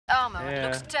armor Yeah.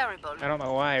 looks terrible. I don't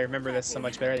know why I remember this so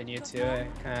much better than you two. I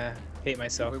kind of hate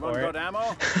myself Everyone for got it.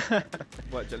 ammo?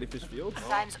 What, Jellyfish Field?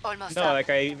 Time's almost No, up. like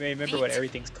I remember what Beat.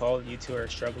 everything's called, and you two are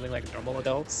struggling like normal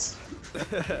adults.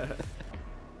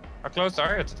 How close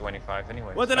are you to 25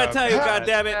 anyway? What did I tell you, God.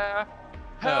 goddammit? Yeah.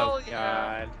 Hell Oh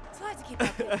yeah. God. Try to keep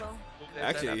up, people.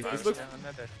 Actually,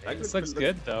 this looks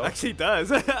good though. Actually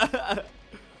does.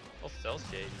 All cell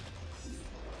shade.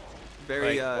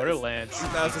 Very Like Borderlands.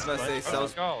 I was just about to say What's cell.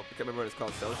 it called? I can't remember what it's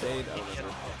called. Cell shade. I don't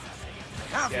remember.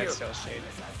 Yeah, cell shade.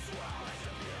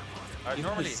 Even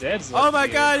Normally, the Zeds look Oh my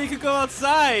weird. God! You could go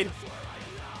outside.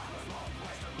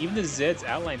 Even the Zeds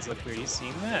outlines look weird. You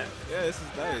seen that? Yeah, this is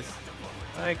nice.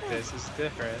 I like this. It's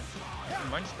different.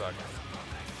 munch bug.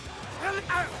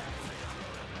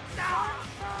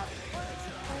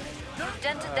 You've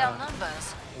dented down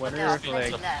numbers. Wonder There are if,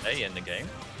 plenty like, left. Play in the game.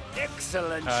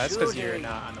 Excellent that's because you're shooting.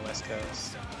 not on the West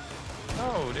Coast.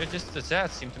 No, they're just the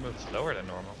Zeds seem to move slower than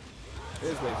normal.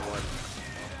 Here's wave one.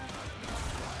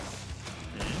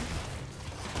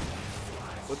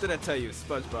 What did I tell you,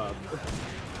 SpongeBob?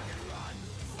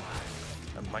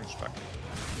 A munch bug.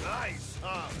 Nice.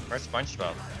 Where's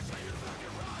SpongeBob?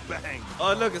 Bang.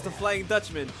 Oh look, it's the Flying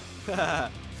Dutchman.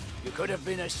 You could have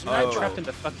been a I'm sniper. trapped in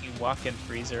the fucking walk-in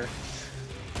freezer.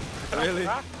 Really?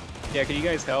 Yeah, can you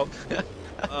guys help?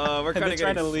 We're kind been of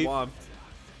trying to getting leave. swamped.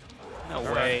 No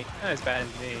Alright. way. Not as bad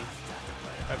as me.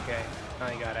 Okay,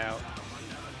 finally got out.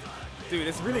 Dude,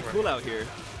 it's really cool out here.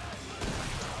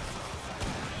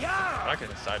 Yeah. I like it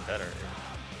inside better.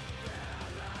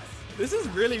 This is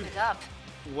really Keep it up.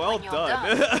 well When you're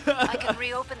done. done, I can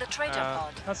reopen the treasure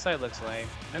pod. Outside looks lame.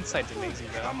 Inside's amazing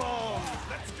though. Come on.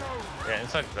 Let's go. Yeah,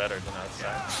 inside's better than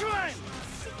outside. Shrine.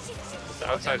 The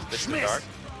outside's a bit too dark.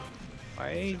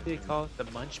 Why do they call it the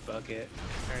munch bucket?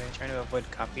 Are they trying to avoid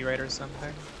copyright or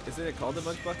something? Isn't it called the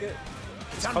Munch Bucket?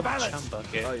 It's called the unbalanced. chum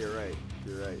bucket. Oh, you're right.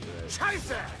 You're right. You're right.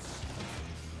 Scheiße.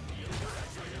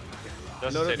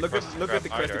 Doesn't No, say the look at Krusty the Krab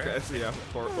Krusty either. Krab. Yeah,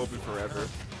 for open forever.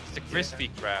 It's the crispy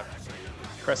crab.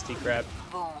 Crusty crab.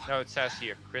 Boom. No, it says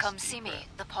here crispy. Come see me.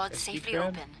 The pod's Crusty safely crab?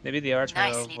 open. Maybe they are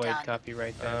trying Nicely to avoid done.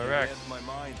 copyright then. Rex. My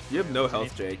mind. You have no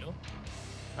health, Jake.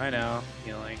 I know.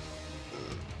 Healing.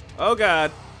 Oh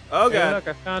God. Oh Hey, God. look,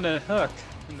 I found a hook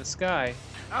in the sky.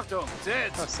 Achtung, Oh,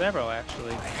 Zeds. several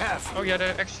actually. I have. Oh yeah,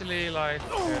 they're actually like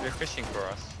they're fishing for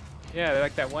us. Yeah, they're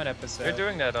like that one episode. They're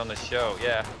doing that on the show,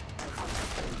 yeah.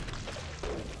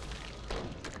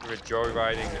 We're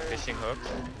joyriding the fishing hooks.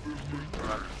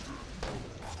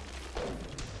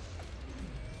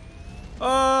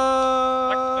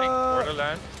 Like playing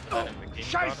Borderlands and then in Bikini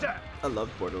Atoll. Scheiße. I love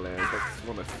Borderlands. That's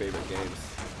one of my favorite games.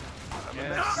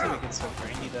 Yeah, it's just like it's so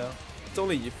grainy though. It's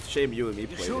only shame you and me You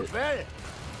played shoot it. well.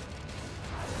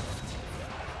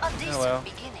 A decent Oh well,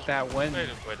 beginning. that one, Played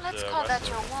it with Let's the call that rest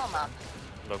your of warm-up.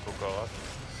 local co-op.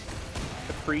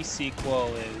 the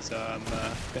pre-sequel is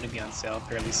going to be on sale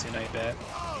fairly soon, I bet.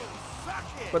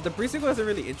 But the pre-sequel doesn't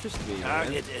really interest me, man.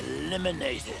 Target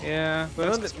eliminated. Yeah,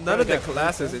 but None of the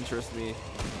classes interest me.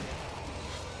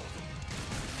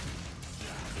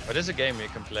 But it's a game you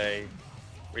can play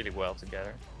really well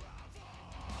together.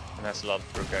 And has a lot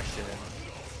of progression in it.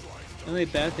 The only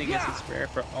bad thing is it's rare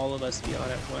for all of us to be on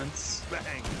at once. Bang.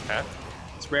 Huh?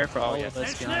 It's rare for all yeah. of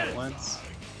us to be on at once.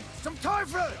 Some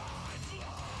Teufel.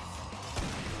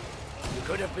 You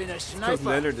could have been a Because sniper.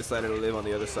 Leonard decided to live on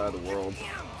the other side of the world.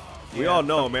 We Yeah, all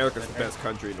know fuck America's the Leonard. best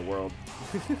country in the world.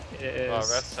 It Well, I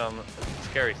is. read some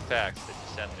scary facts that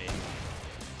you sent me.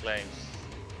 Claims.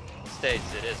 States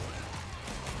it isn't.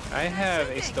 I have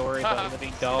a story about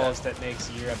living dolls that makes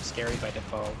Europe scary by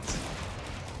default.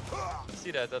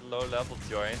 See that low-level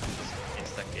joint?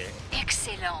 Instant kick.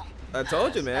 Excellent. I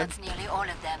told you, man. That's nearly all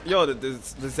of them. Yo, the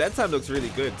Z time looks really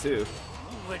good too.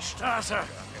 Which Straße? In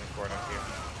the corner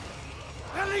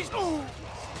here. Release. Oh.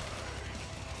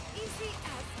 Easy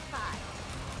as pie.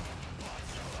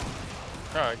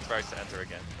 Oh, he tries to enter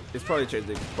again. It's probably changed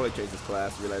his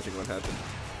class, realizing what happened.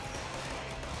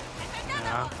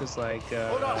 Yeah, just like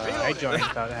I joined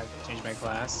without having to change my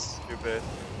class. Stupid.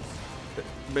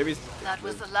 Maybe That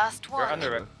was the last You're one. under.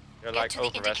 You're Get like to the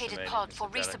indicated overestimating pod his for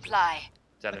intelligence. resupply.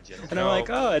 Intelligence. And I'm like,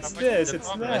 oh, it's How much this, the it's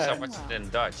problem is that. How much is it in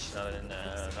Dutch, not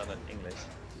in English.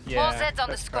 Yeah, Zeds on the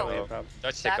that's probably a scope. problem.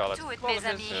 Dutch they Back call it. to it, Well, mes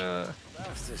it is, amis.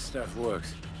 If this stuff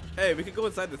works. hey, we could go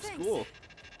inside the school.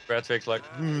 Bradwick's like,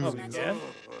 Oh, we can?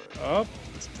 Oh,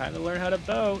 it's time to learn how to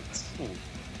boat.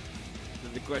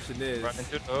 The question is, run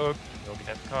into the hook, you'll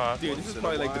get caught. dude, this is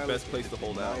probably like the best place to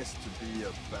hold out. Nice to be a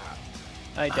bat.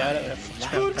 I doubt it.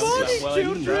 Good morning,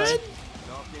 children.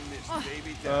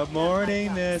 Good morning,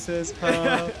 Mrs.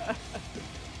 Puff.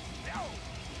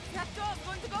 That door's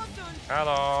going to go soon.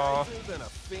 Hello. Nicer than a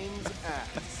Finn's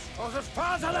ass. Oh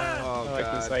I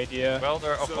like this god. idea.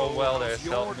 Welder of all welders,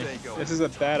 help me. This is a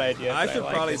bad idea. I but should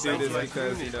like probably this do idea. this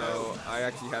because, you know, I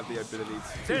actually have the ability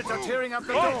to. Zeds are tearing up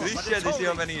the Oh, door. holy shit, you see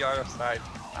how many are outside?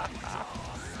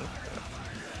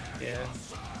 Yeah.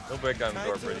 We'll break down the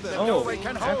door pretty soon. Oh, doorway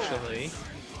can hold. actually.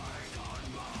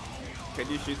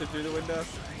 Can you shoot them through the window?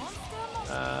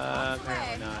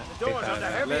 Apparently not. The doors They are found the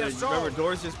out. heavy assault. Remember,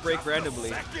 doors just break randomly.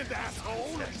 Second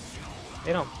asshole.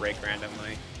 They don't break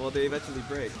randomly. Well, they eventually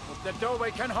break. The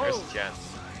doorway can There's hold. a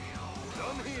chance.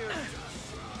 Done here.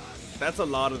 That's a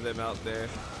lot of them out there.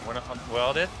 Wanna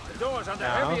weld it? The doors under No.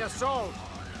 heavy assault.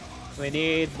 We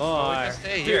need We more. can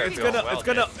stay here. It's if you gonna, don't it's weld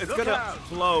gonna, it. it's Look gonna out.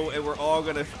 flow, and we're all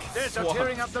gonna Zeds are swap.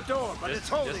 tearing up the door, but it's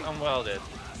Just holding. unweld it.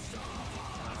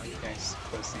 Oh, you guys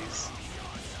pussies.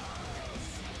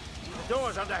 The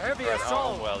doors under heavy Alright, I'll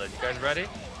assault. unweld it. You guys ready?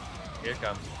 Here it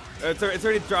comes. It's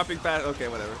already dropping fast. Okay,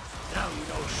 whatever. Now you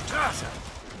know Strasse.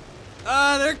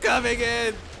 Ah, they're coming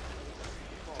in.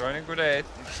 Throwing a grenade.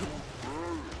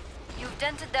 You've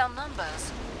dented their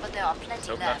numbers, but there are plenty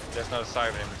Nope, left. there's not a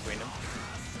siren in between them.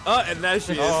 Oh, and there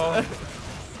she Oh. is.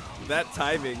 That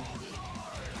timing.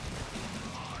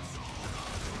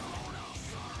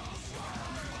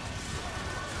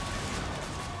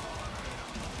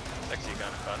 It's actually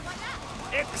kind of fun.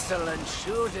 Excellent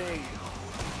shooting.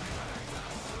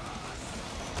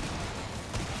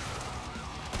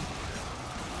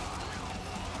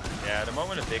 Yeah, the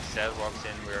moment a big set walks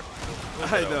in, we're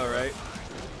I know, right?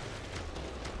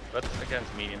 But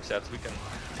against medium sets, we can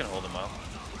hold them up.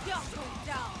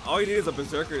 All you need is a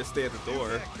berserker to stay at the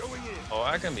door. Going in. Oh,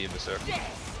 I can be a berserker.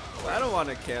 I don't want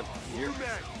to camp here.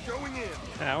 Back. Going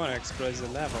in. I want to explore the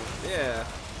level. Yeah.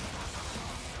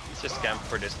 Let's just camp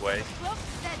for this way.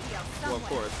 Well, of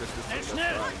course. This is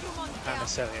Not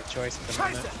necessarily a choice at the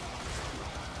Scheiße. moment.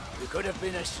 You could have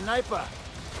been a sniper.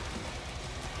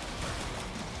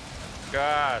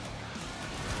 God.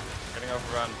 Getting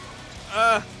overrun.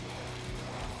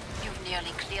 You've nearly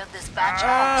cleared this batch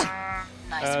out.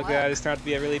 Nice Oh work. god, it's starting to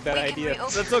be a really bad We can idea.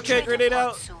 reopen That's the okay, trading grenade pod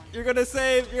out. soon. You're gonna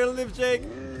save. You're gonna live, Jake.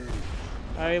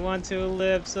 I want to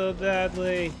live so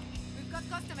badly. We've got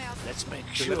customers. Let's make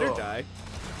Should let her sure. die.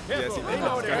 Careful, Yes, he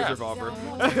reload got his it. revolver.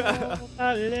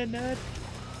 Leonard.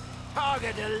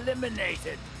 Target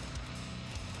eliminated.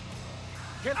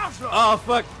 Get out, Oh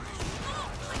fuck!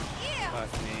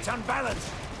 Fuck me. It's unbalanced.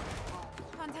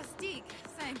 Fantastic.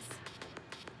 Thanks.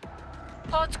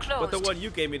 Pod's closed. But the one you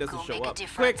gave me doesn't Go show make a up. Quick,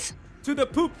 difference. to the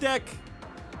poop deck.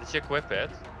 Did you equip it?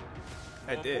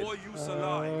 I did.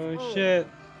 Oh shit.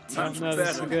 I don't know,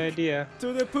 this is a good idea.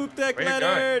 To the poop deck, Where you going?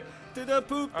 Leonard. To the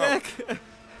poop Oh. deck.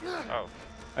 Oh,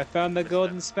 I found the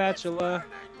golden spatula.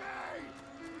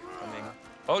 coming.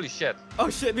 Holy shit. Oh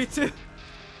shit, me too.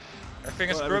 My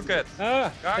finger's Oh, that was- crooked.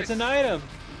 Ah, Guys. it's an item.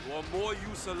 One more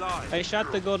use alive. I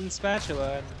shot the golden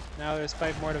spatula, and now there's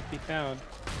 5 more to be found.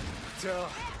 Good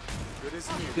as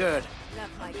new. Good. Love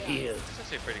my game. Heal. It's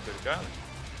actually a pretty good gun.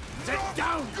 Sit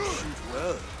down. Shoot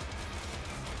well.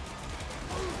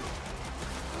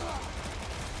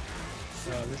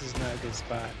 Oh, this is not a good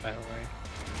spot, by the way.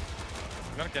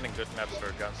 I'm not getting good maps for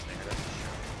a gunslinger, that's for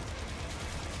sure.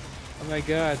 Oh my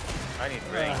god. I need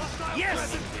range.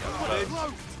 Yes.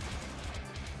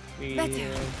 We, Better.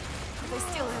 They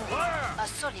still have. A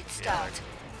solid start,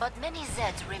 but many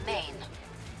Zeds remain.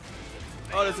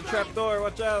 Oh, there's a trap door.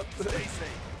 Watch out. Stay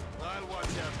safe. I'll watch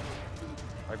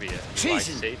out. Might be a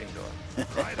Jesus. life-saving door.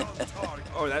 Right on target.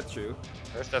 Oh, that's true.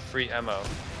 Where's that free ammo?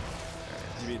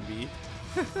 You mean me?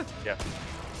 Yeah.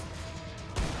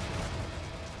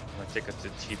 My ticket to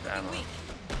cheap ammo.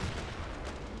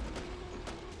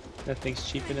 Nothing's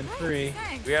cheaper than free.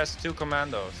 Thanks. We has 2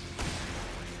 commandos.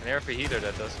 An air heater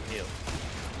that doesn't heal.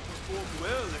 Perform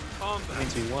well in It combat.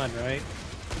 means we won, right?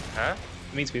 Huh?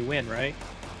 It means we win, right?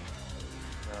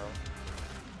 No.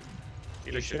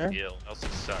 Healer You should sure? heal, else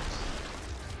it sucks.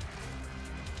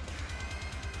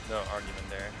 No argument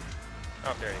there.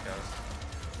 Oh, there he goes.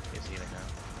 He's healing now.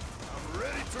 I'm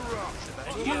ready to rock.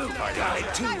 Oh, You die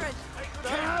too.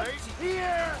 Pirate.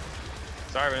 Here.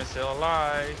 Siren is still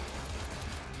alive.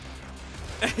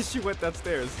 She went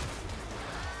downstairs.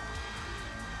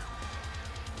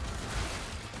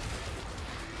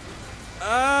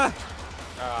 Ah!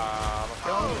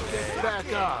 Get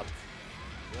back up.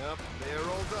 Yep, they're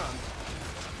all done.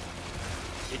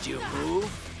 Did you move?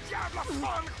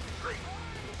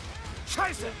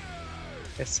 Scheiße!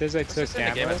 It says I took Is this in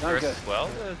the game ammo. at first as well?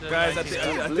 Guys, I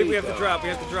think we have to drop. We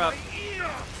have to drop.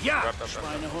 Ja! Drop, drop, drop.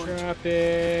 Schweinehund. Dropping.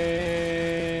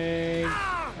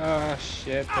 Oh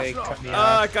shit, they cut me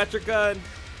Ah, I off. got your gun.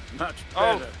 Much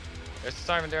Oh! better. There's a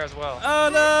siren there as well. Oh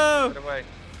no! Get away.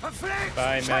 Verflixt!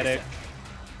 Bye, Scheiße. medic.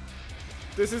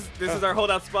 This is our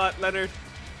holdout spot, Leonard.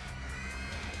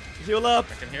 Heal up.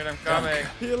 I can hear them coming.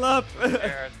 Heal up.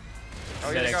 Scared. Oh,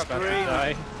 you got about to green.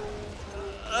 die.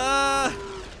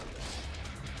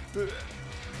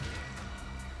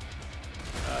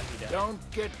 He died.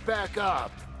 Don't get back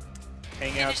up.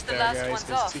 Hang out Finish the there, last guys. ones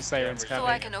There's off, 2 sirens so coming.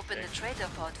 I can open the trader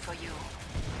pod for you.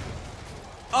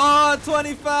 Oh,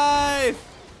 25.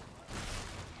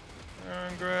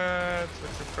 Congrats.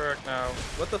 What's your perk now?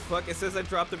 What the fuck? It says I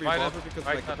dropped the revolver because of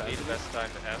my might not be capacity. the best time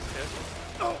to ask this.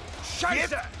 Oh, Scheiße!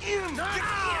 Get in! Get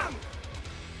in!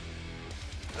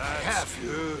 I have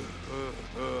you.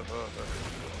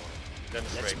 Then the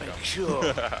Let's straight make comes.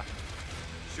 sure.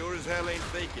 Sure as hell ain't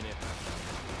faking it.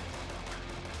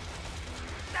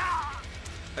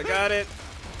 I got it,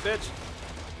 bitch.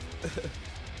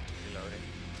 Reloading.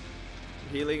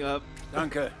 Healing up.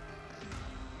 Danke.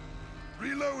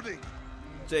 Reloading.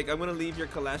 Jake, I'm gonna leave your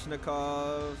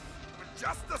Kalashnikov.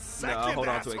 Just a No, second, I'll hold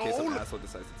on to it in case some asshole. asshole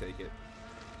decides to take it.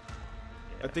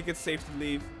 Yeah. I think it's safe to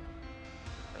leave.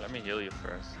 Let me heal you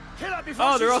first. Kill her before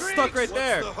Oh, she they're all shrieks. stuck right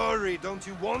there. What's the hurry? Don't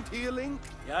you want healing?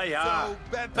 Yeah. So,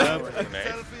 better Grenade.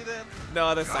 selfie then.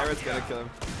 No, the siren's gonna kill him.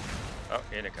 Oh,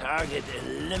 here they come. Target Girl's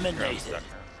eliminated. stuck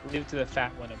now. Leave it to the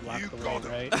fat one to block You the got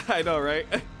way, him. right? I know, right?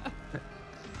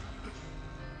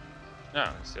 No,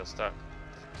 he's still stuck.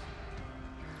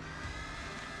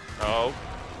 Oh,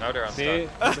 now they're See?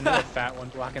 unstuck. There's another fat one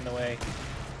blocking the way.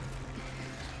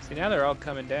 See, now they're all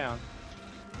coming down.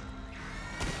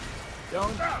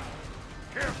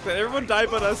 But everyone died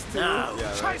but us too. No.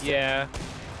 Yeah, right. Yeah.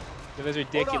 It was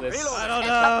ridiculous. I don't And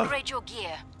know. upgrade your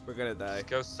gear. We're gonna die.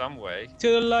 Go some way.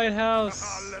 To the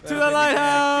lighthouse! To the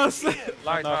lighthouse!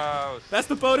 Lighthouse! That's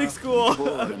the boating school.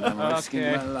 And I'm risking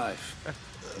Okay. my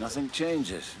life. Nothing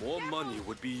changes. More money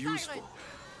would be useful.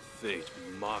 Fate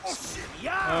mocks me.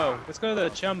 Oh, let's go to the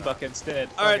chum bucket instead.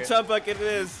 Alright, Fuck chum bucket it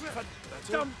is.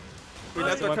 We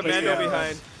left our commando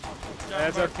behind. it.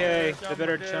 That's okay. The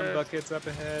better chum bucket's up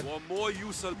ahead. For more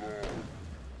useful.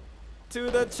 To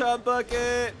the chum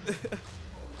bucket.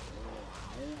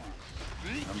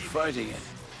 I'm fighting it.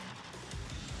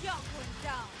 You're going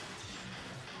down.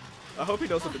 I hope he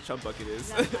knows what the chum bucket is.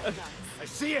 That's my guns. I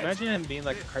see it. Imagine him being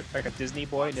like a Disney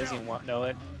boy and doesn't even know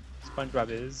it. SpongeBob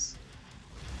is.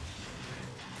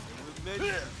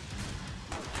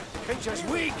 Pincher's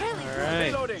weak.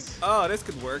 Alright. Oh, this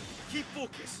could work. Keep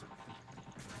focus.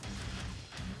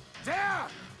 There.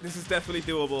 This is definitely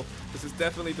doable. This is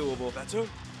definitely doable. Better?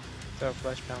 So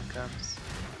Flesh Pound comes.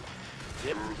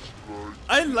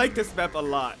 I like this map a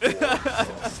lot. Yeah,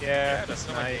 That's that's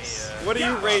so nice. many, What do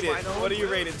you rate it? What do you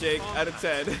rate it, Jake? Out of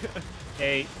 10.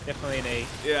 8. Definitely an 8.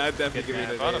 Yeah, I'd definitely give Good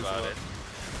it an thought 8 as about well. it.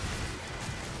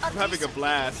 I'm having a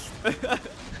blast.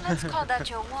 Let's call that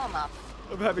your warm-up.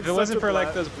 I'm having If it such wasn't a for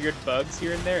like blast. those weird bugs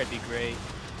here and there, it'd be great.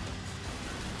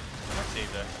 I don't see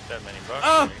that many bugs.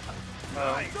 Oh!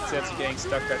 really. Zeds are getting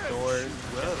stuck at doors,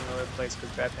 getting all over the place because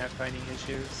bad pathfinding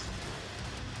issues.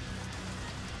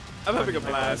 I'm having a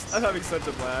blast. I'm having such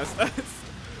a blast.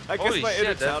 I guess Holy my inner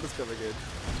shit, that- child is coming in.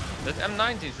 That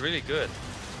M90 is really good.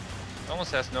 It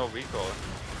almost has no recoil.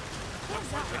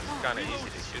 It's kind of easy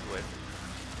to shoot with.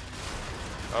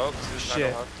 Oh, Suicidal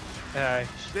Shit. Hut. I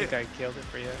think I killed it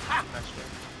for you. I'm not sure.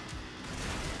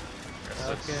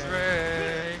 That's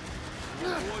Okay. straight.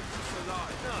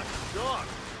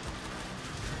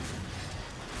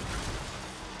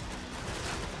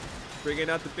 Bringing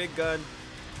out the big gun.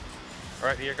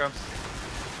 Alright, here it comes.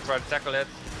 Try to tackle it.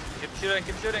 Keep shooting,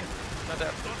 keep shooting. Not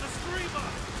that.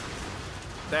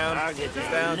 Down. Target He's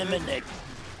down. eliminated.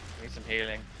 Need some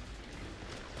healing.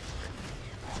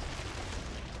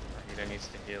 Our healer needs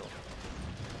to heal.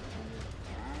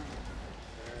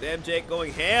 Damn, Jake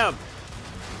going ham.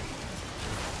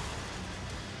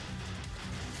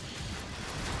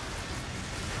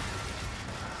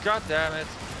 God damn it.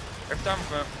 Every time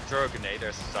I throw a grenade,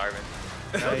 there's a siren.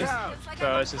 Nice. Looks like So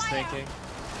I I'm was on just fire. thinking.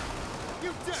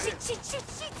 You did Shit, it. shit, shit,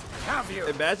 shit. Have you?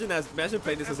 Imagine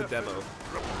playing this as a demo.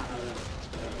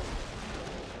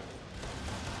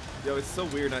 Yo, it's so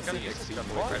weird not I'm gonna seeing use this XP gun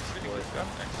more more. times It's really before. good gun,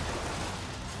 actually.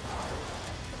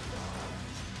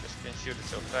 Just can shoot it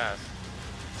so fast.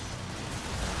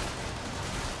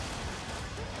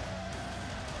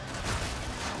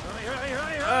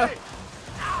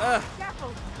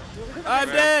 Careful. I'm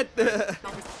dead!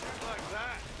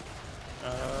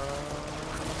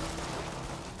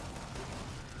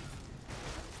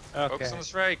 Okay. Focus on the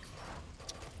strike.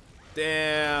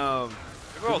 Damn.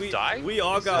 Did we all we, die? We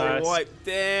all got Sucks. wiped.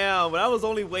 Damn, that was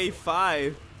only wave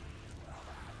 5.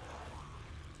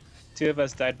 2 of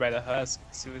us died by the husk,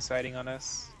 suiciding on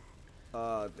us.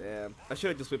 Oh, damn. I should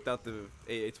have just whipped out the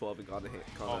AA-12 and gone to hit.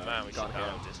 Oh man, we should gone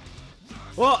ham. have just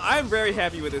Well, I'm very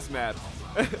happy with this map.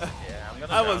 Yeah, I'm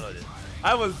gonna download it.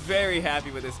 I was very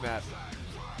happy with this map.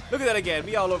 Look at that again.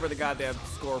 Me all over the goddamn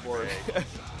scoreboard.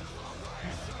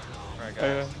 Alright,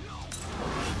 guys.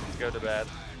 Let's go to bed.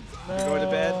 You're going to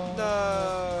bed?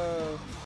 No.